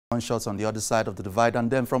gunshots on the other side of the divide. And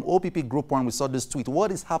then from OPP Group 1, we saw this tweet.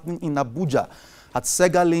 What is happening in Abuja? At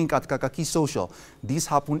Sega Link at Kakaaki Social. This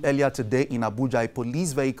happened earlier today in Abuja. A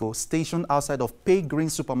police vehicle stationed outside of Pay Green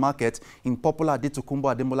Supermarket in popular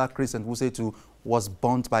Adetukumbo Ademola Crescent, Wuse 2, was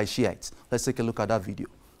burnt by Shiites. Let's take a look at that video.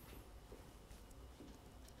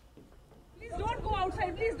 Please don't go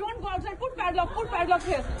outside. Please don't go outside. Put padlock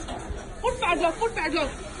here. Put padlock.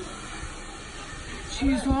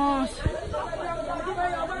 Jesus.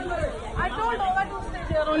 I told Ola to stay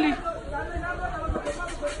there only.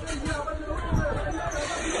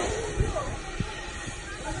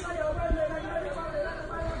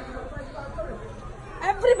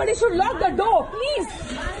 Everybody should lock the door, please.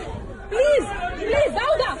 Please,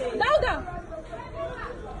 Dauda.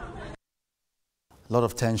 A lot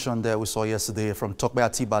of tension there we saw yesterday from Tokbe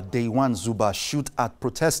Atiba. Day 1, Zuba shoot at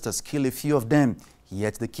protesters, kill a few of them,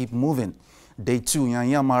 yet they keep moving. Day 2,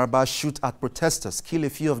 Yanya Maraba shoot at protesters, kill a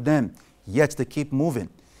few of them, yet they keep moving.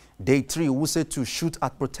 Day 3, Wuse 2 shoot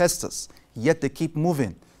at protesters, yet they keep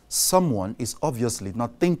moving. Someone is obviously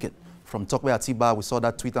not thinking. From Tokbe Atiba, we saw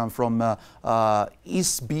that tweet, and from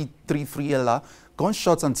East B33Ella,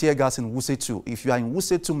 gunshots and tear gas in Wuse 2. If you are in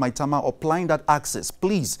Wuse 2, Maitama, applying that access,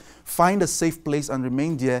 please find a safe place and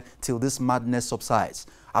remain there till this madness subsides.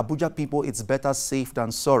 Abuja people, it's better safe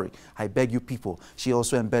than sorry. I beg you people. She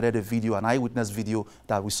also embedded a video, an eyewitness video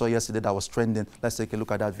that we saw yesterday that was trending. Let's take a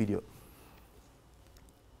look at that video.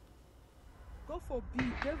 God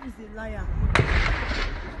forbid, devil is a liar.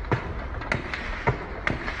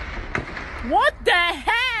 What the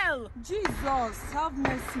hell? Jesus, have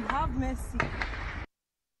mercy.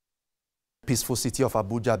 Peaceful city of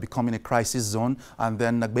Abuja becoming a crisis zone, and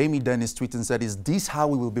then Nagbemi Dennis tweeted and said, is this how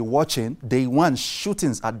we will be watching? Day 1,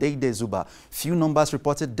 shootings at Day Zuba. Few numbers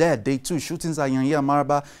reported dead. Day 2, shootings at Yanya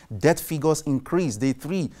Maraba. Death figures increased. Day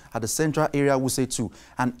 3, at the central area, Wuse 2.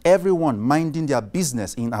 And everyone minding their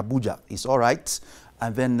business in Abuja is all right.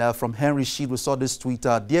 And then from Henry Sheed, we saw this tweet,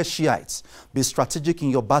 dear Shiites, be strategic in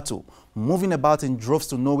your battle. Moving about in droves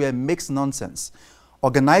to nowhere makes nonsense.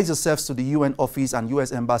 Organize yourselves to the UN office and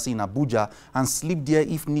US embassy in Abuja and sleep there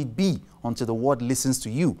if need be until the world listens to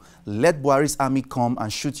you. Let Buhari's army come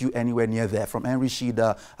and shoot you anywhere near there. From Henry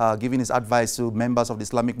Sheed, giving his advice to members of the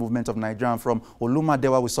Islamic movement of Nigeria. And from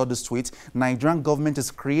Olumadewa, we saw this tweet. Nigerian government is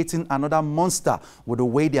creating another monster with the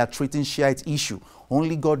way they are treating Shiite issue.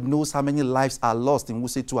 Only God knows how many lives are lost in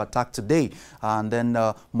Wuse 2 attack today. And then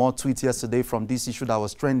more tweets yesterday from this issue that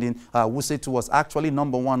was trending. Wuse 2 was actually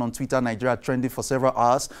 #1 on Twitter, Nigeria, trending for several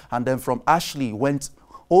hours. And then from Ashley went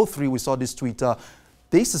 03, we saw this tweet.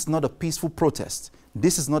 This is not a peaceful protest.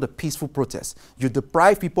 This is not a peaceful protest. You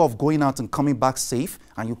deprive people of going out and coming back safe,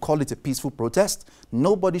 and you call it a peaceful protest?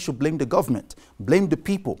 Nobody should blame the government. Blame the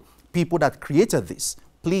people that created this.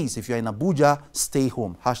 Please, if you're in Abuja, stay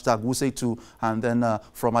home. Hashtag Wuse 2. And then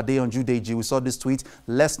from Adeyanju Deji, we saw this tweet.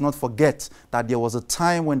 Let's not forget that there was a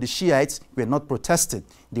time when the Shiites were not protesting.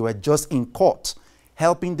 They were just in court.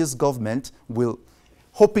 Hoping this government will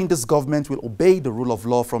obey the rule of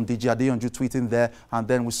law. From DJ Adeyanju tweeting there. And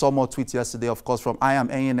then we saw more tweets yesterday, of course, from I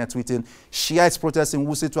Am ANN tweeting. Shiites protest in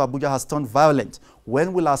Wuse 2 Abuja has turned violent.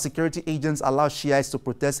 When will our security agents allow Shiites to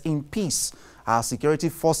protest in peace? Our security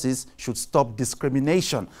forces should stop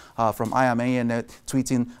discrimination. From I Am ANN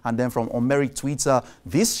tweeting. And then from Omeric Twitter,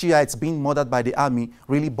 these Shiites being murdered by the army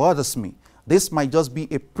really bothers me. This might just be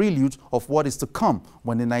a prelude of what is to come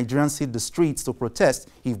when the Nigerians hit the streets to protest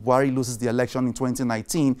if Buhari loses the election in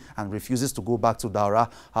 2019 and refuses to go back to Daura.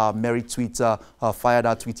 Mary Twitter fired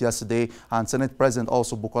that tweet yesterday. And Senate President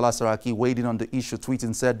also Bukola Saraki weighed in on the issue,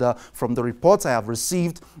 tweeting, said, from the reports I have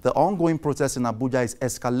received, the ongoing protest in Abuja is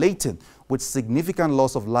escalating with significant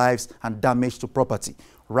loss of lives and damage to property.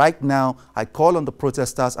 Right now, I call on the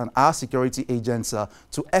protesters and our security agents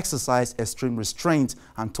to exercise extreme restraint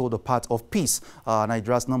and toe the path of peace.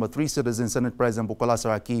 Nigeria's #3 citizen, Senate President Bukola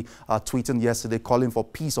Saraki, tweeting yesterday, calling for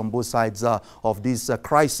peace on both sides of this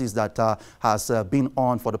crisis that has been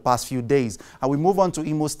on for the past few days. And we move on to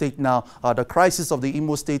Imo State now. The crisis of the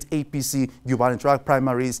Imo State APC gubernatorial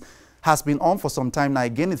primaries has been on for some time now.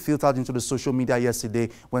 Again, it filtered into the social media yesterday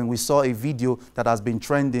when we saw a video that has been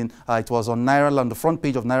trending. It was on Nairaland, on the front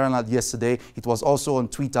page of Nairaland yesterday. It was also on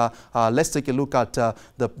Twitter. Let's take a look at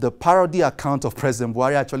the parody account of President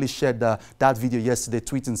Buhari. Actually shared that video yesterday,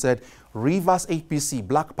 tweeting, said, Rivers APC,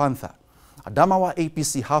 Black Panther. Adamawa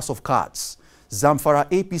APC, House of Cards. Zamfara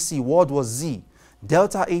APC, World War Z.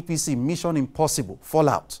 Delta APC, Mission Impossible,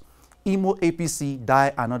 Fallout. Imo APC,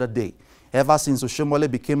 Die Another Day. Ever since Oshomole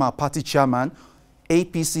became our party chairman,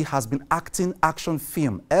 APC has been acting action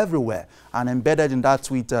film everywhere, and embedded in that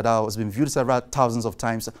tweet that has been viewed several thousands of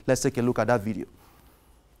times. Let's take a look at that video.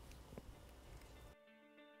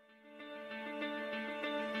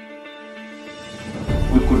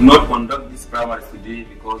 conduct this primary today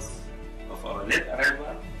because of our late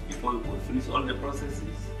arrival. Before we could finish all the processes,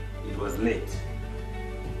 it was late.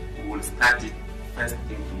 We will start it first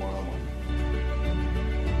thing tomorrow morning.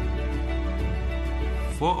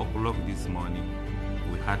 4 o'clock this morning,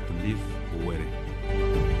 we had to leave Owerri.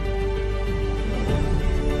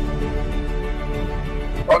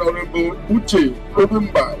 Honorable Uche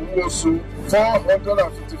Obumba Uwosu,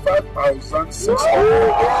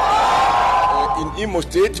 455,600. In Imo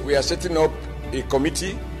State, we are setting up a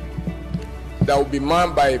committee that will be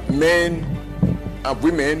manned by men and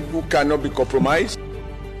women who cannot be compromised.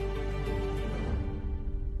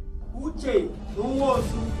 Uche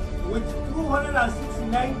Uwosu with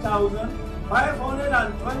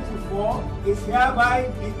 269,524 is hereby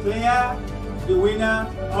declared the winner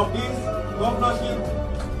of this governorship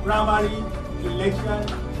primary election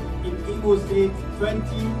in Imo State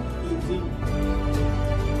 2018.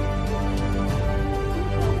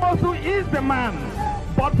 Uwosu is the man,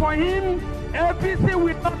 but for him, APC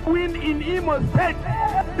will not win in Imo State.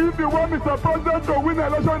 If you want Mr. President to win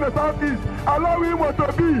election in the Southeast, allow him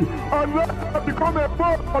to be, unless he become a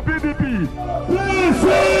vote for PDP.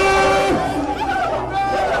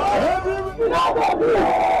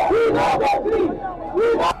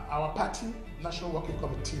 Our party, National Working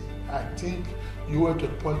Committee, I think you went to a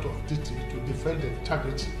point of duty to defend the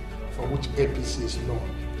integrity for which APC is known.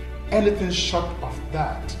 Anything short of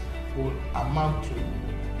that will amount to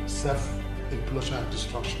self-implosion and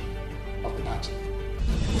destruction of the party.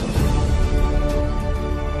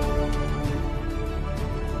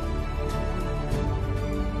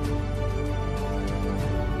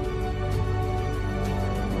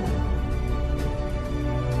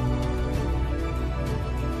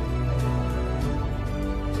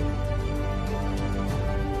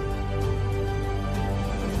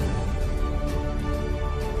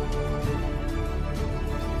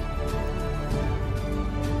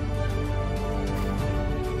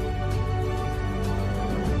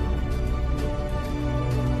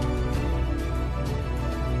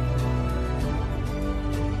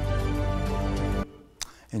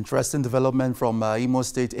 Interesting development from Imo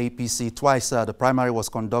State APC. Twice the primary was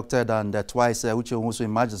conducted, and twice Uche Uwosu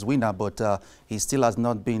emerged as winner, but he still has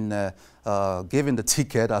not been given the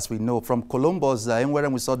ticket, as we know. From Columbus,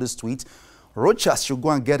 when we saw this tweet, Rochas should go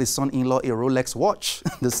and get his son-in-law a Rolex watch.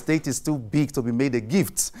 The state is too big to be made a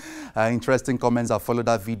gift. Interesting comments have followed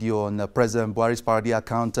that video on President Buhari's parody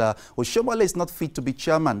account. Oshomole is not fit to be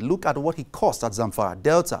chairman. Look at what he cost at Zamfara,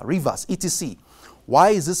 Delta, Rivers, etc.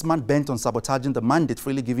 Why is this man bent on sabotaging the mandate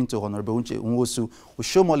freely given to Honorable Uche Uwosu?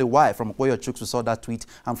 Oshomole, why? From Okoye Chuks, we saw that tweet.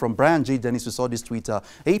 And from Brian J. Dennis, we saw this tweet.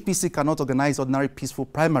 APC cannot organize ordinary peaceful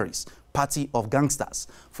primaries. Party of gangsters.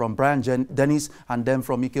 From Brian Dennis, and then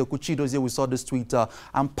from Ike Okuchidozie, we saw this tweet.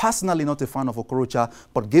 I'm personally not a fan of Okorocha,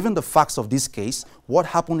 but given the facts of this case, what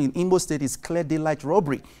happened in Imo State is clear daylight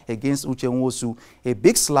robbery against Uche Uwosu, a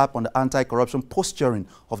big slap on the anti-corruption posturing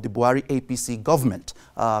of the Buhari APC government.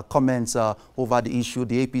 Comments over the issue,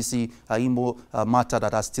 the APC Imo matter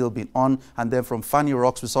that has still been on. And then from Fanny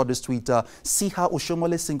Rocks, we saw this tweet. See how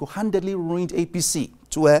Oshomole single-handedly ruined APC.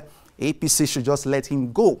 To where APC should just let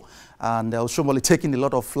him go. And Oshomole taking a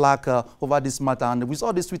lot of flack over this matter. And we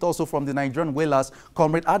saw this tweet also from the Nigerian whalers.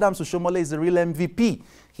 Comrade Adams Oshomole is the real MVP.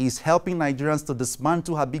 He's helping Nigerians to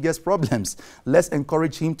dismantle her biggest problems. Let's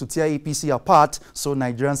encourage him to tear APC apart so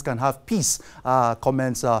Nigerians can have peace.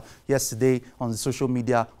 Comments yesterday on the social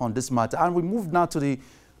media on this matter. And we move now to the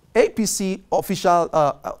APC official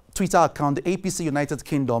Twitter account, the APC United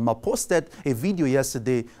Kingdom, posted a video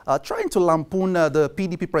yesterday trying to lampoon the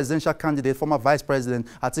PDP presidential candidate, former Vice President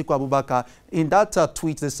Atiku Abubakar. In that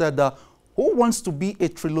tweet, they said, who wants to be a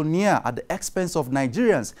trillionaire at the expense of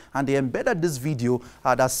Nigerians? And they embedded this video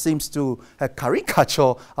that seems to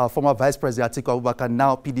caricature former Vice President Atiku Abubakar,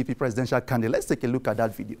 now PDP presidential candidate. Let's take a look at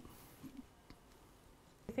that video. Do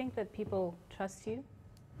you think that people trust you?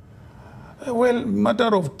 Well,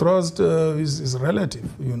 matter of trust is relative,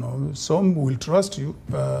 you know. Some will trust you,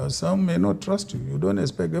 some may not trust you. You don't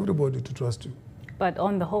expect everybody to trust you. But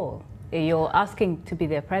on the whole, you're asking to be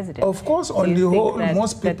their president. Of course, on the whole,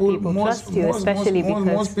 most people trust you, especially because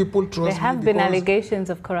most people trust there have been allegations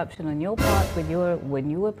of corruption on your part when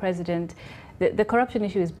you were president. The corruption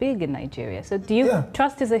issue is big in Nigeria. So do you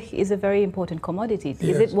trust is a very important commodity?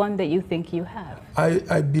 Is it one that you think you have?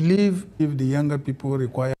 I believe if the younger people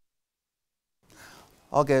require.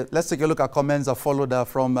 Okay, let's take a look at comments that followed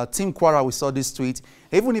from Tim Kwara. We saw this tweet.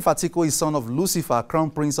 Even if Atiku is son of Lucifer,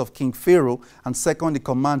 crown prince of King Pharaoh, and second in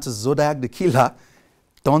command to Zodiac the killer,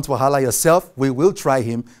 Don't wahala yourself. We will try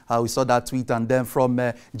him. We saw that tweet. And then from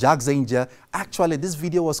Jack Zanger, actually, this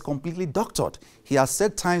video was completely doctored. He has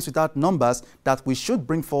said times without numbers that we should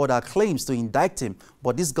bring forward our claims to indict him,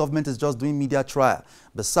 but this government is just doing media trial.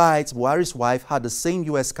 Besides, Buhari's wife had the same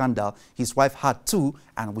U.S. scandal. His wife had too,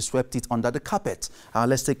 and we swept it under the carpet.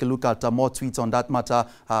 Let's take a look at more tweets on that matter,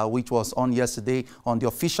 which was on yesterday on the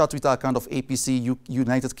official Twitter account of APC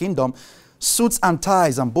United Kingdom. Suits and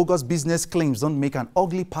ties and bogus business claims don't make an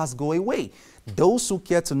ugly past go away. Those who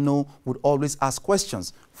care to know would always ask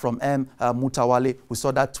questions. From M. Mutawale, we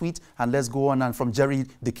saw that tweet, and let's go on. And from Jerry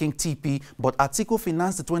the King TP, but Atiku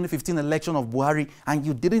financed the 2015 election of Buhari and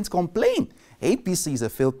you didn't complain. APC is a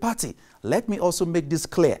failed party. Let me also make this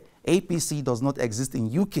clear. APC does not exist in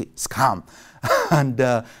UK. Scam.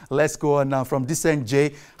 And let's go on now from Decent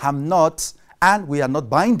J. I'm not... And we are not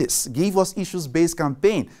buying this. Give us issues-based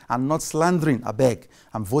campaign and not slandering, I beg.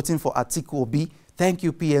 I'm voting for Atiku Obi. Thank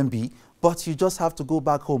you, PMB. But you just have to go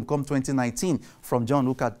back home come 2019. From John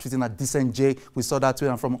Luke tweeting at Decent J, we saw that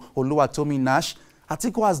tweet. And from Oluwatomi Nash,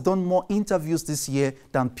 Atiku has done more interviews this year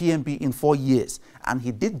than PMB in 4 years. And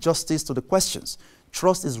he did justice to the questions.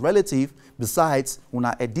 Trust is relative. Besides, when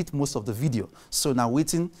I edit most of the video. So now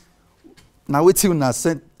waiting. Now wait till now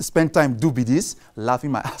spend time do be this,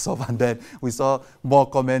 laughing my ass off, and then we saw more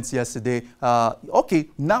comments yesterday. Okay,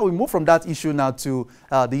 now we move from that issue now to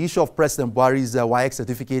the issue of President Buhari's YX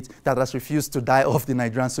certificate that has refused to die off the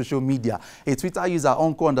Nigerian social media. A Twitter user,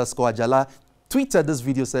 Onko_Ajala, tweeted this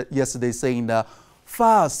video yesterday saying,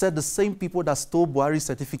 Far said the same people that stole Buhari's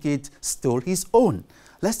certificate stole his own.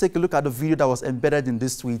 Let's take a look at the video that was embedded in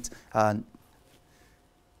this tweet. They are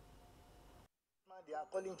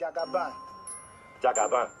calling Jagaban.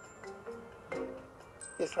 Jagaban.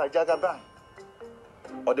 Yes, sir, Jagaban.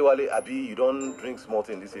 Odewale, Abi, you don't drink small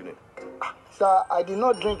thing this evening? Sir, I did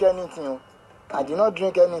not drink anything. I did not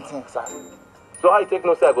drink anything, sir. So I take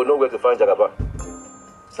no say I go nowhere to find Jagaban?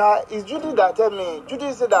 Sir, it's Judy that tell me.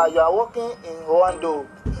 Judy said that you are working in Rwanda,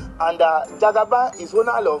 and Jagaban is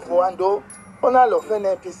owner of Rwanda, owner of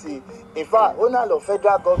NNPC, in fact, owner of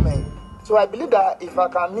federal government. So I believe that if I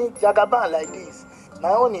can meet Jagaban like this, my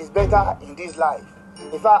own is better in this life.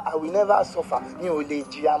 In fact, I will never suffer. You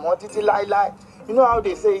know how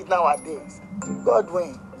they say it nowadays. God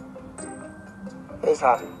win. Yes,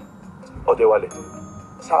 sir. Odewale.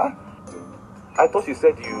 Sir? I thought you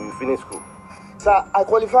said you finished school. Sir, I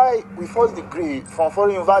qualify with first degree from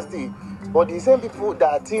foreign university. But the same people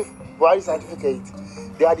that thief Buhari certificate,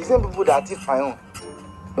 they are the same people that thief my own.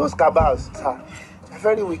 Those cabals, sir, are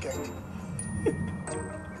very wicked.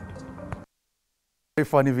 Very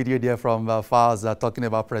funny video there from Fowles talking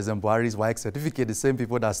about President Buhari's YX certificate. The same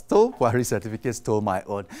people that stole Buhari's certificate stole my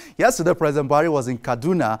own. Yesterday, President Buhari was in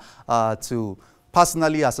Kaduna to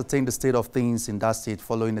personally ascertain the state of things in that state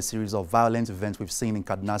following a series of violent events we've seen in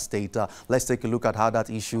Kaduna State. Let's take a look at how that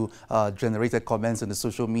issue generated comments in the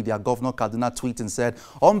social media. Governor Kaduna tweeted and said,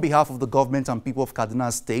 on behalf of the government and people of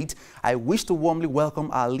Kaduna State, I wish to warmly welcome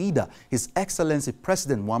our leader, His Excellency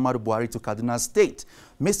President Muhammadu Buhari, to Kaduna State.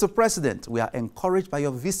 Mr. President, we are encouraged by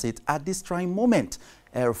your visit at this trying moment.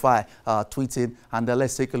 RFI tweeted, and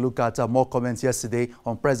let's take a look at more comments yesterday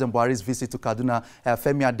on President Buhari's visit to Kaduna.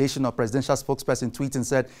 Femi Adesina, presidential spokesperson, tweeted and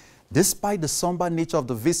said, despite the somber nature of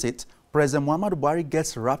the visit, President Muhammadu Buhari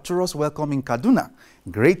gets rapturous welcome in Kaduna.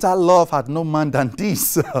 Greater love had no man than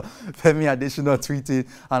this. Femi Adesina tweeted,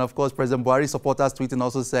 and of course, President Buhari supporters tweeting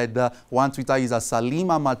also said, one Twitter user,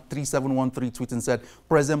 Salim Ahmad 3713 tweeted and said,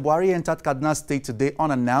 President Buhari entered Kaduna State today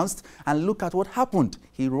unannounced, and look at what happened.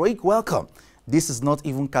 Heroic welcome. This is not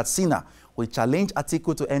even Katsina. We challenge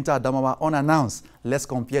Atiku to enter Adamawa unannounced. Let's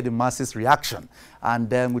compare the masses' reaction. And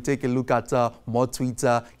then we take a look at more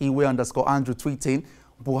Twitter. Iwe_Andrew tweeting,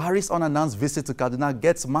 Buhari's unannounced visit to Kaduna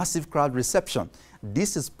gets massive crowd reception.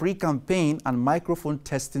 This is pre-campaign and microphone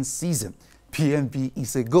testing season. PMB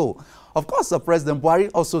is a go. Of course, President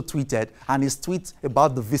Buhari also tweeted, and his tweet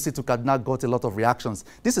about the visit to Kaduna got a lot of reactions.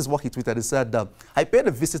 This is what he tweeted. He said, I paid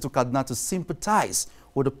a visit to Kaduna to sympathize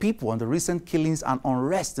with the people on the recent killings and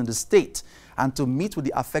unrest in the state and to meet with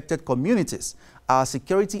the affected communities. Our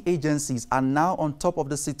security agencies are now on top of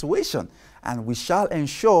the situation, and we shall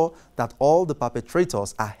ensure that all the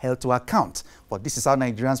perpetrators are held to account. But this is how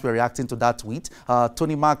Nigerians were reacting to that tweet.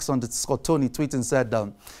 Tony Marks on the Scott Tony tweet and said,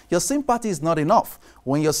 your sympathy is not enough.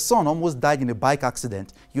 When your son almost died in a bike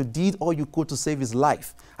accident, you did all you could to save his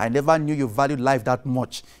life. I never knew you valued life that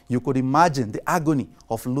much. You could imagine the agony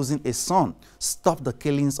of losing a son. Stop the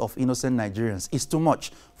killings of innocent Nigerians. It's too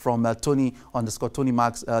much. From Tony _ Tony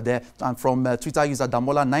Marks there. And from Twitter user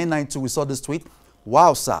Damola992, we saw this tweet.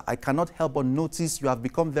 Wow, sir, I cannot help but notice you have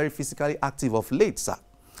become very physically active of late, sir.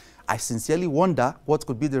 I sincerely wonder what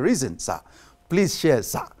could be the reason, sir. Please share,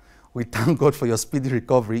 sir. We thank God for your speedy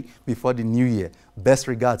recovery before the new year. Best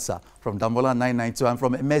regards, sir, from Dambola 992 and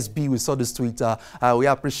from MSB. We saw this tweet. We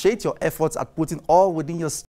appreciate your efforts at putting all within your